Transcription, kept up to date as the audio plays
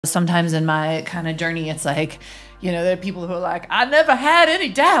Sometimes in my kind of journey, it's like, you know, there are people who are like, I never had any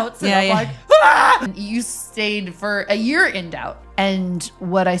doubts. And I'm like, ah! And you stayed for a year in doubt. And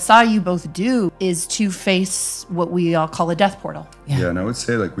what I saw you both do is to face what we all call a death portal. Yeah, and I would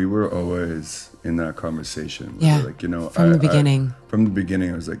say like we were always in that conversation. Yeah, like, you know, from the beginning. From the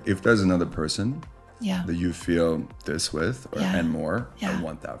beginning, I was like, if there's another person that you feel this with and more, I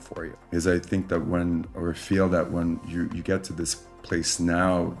want that for you. Because I think that when you get to this place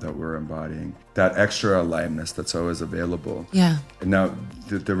now that we're embodying, that extra aliveness that's always available. Yeah. And now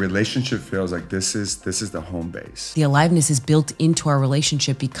the relationship feels like this is the home base. The aliveness is built into our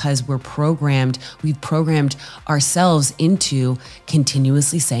relationship because we've programmed ourselves into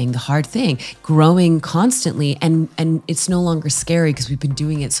continuously saying the hard thing, growing constantly, and it's no longer scary because we've been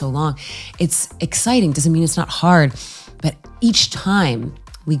doing it so long. It's exciting, doesn't mean it's not hard, but each time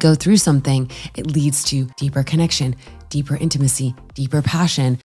we go through something, it leads to deeper connection, deeper intimacy, deeper passion.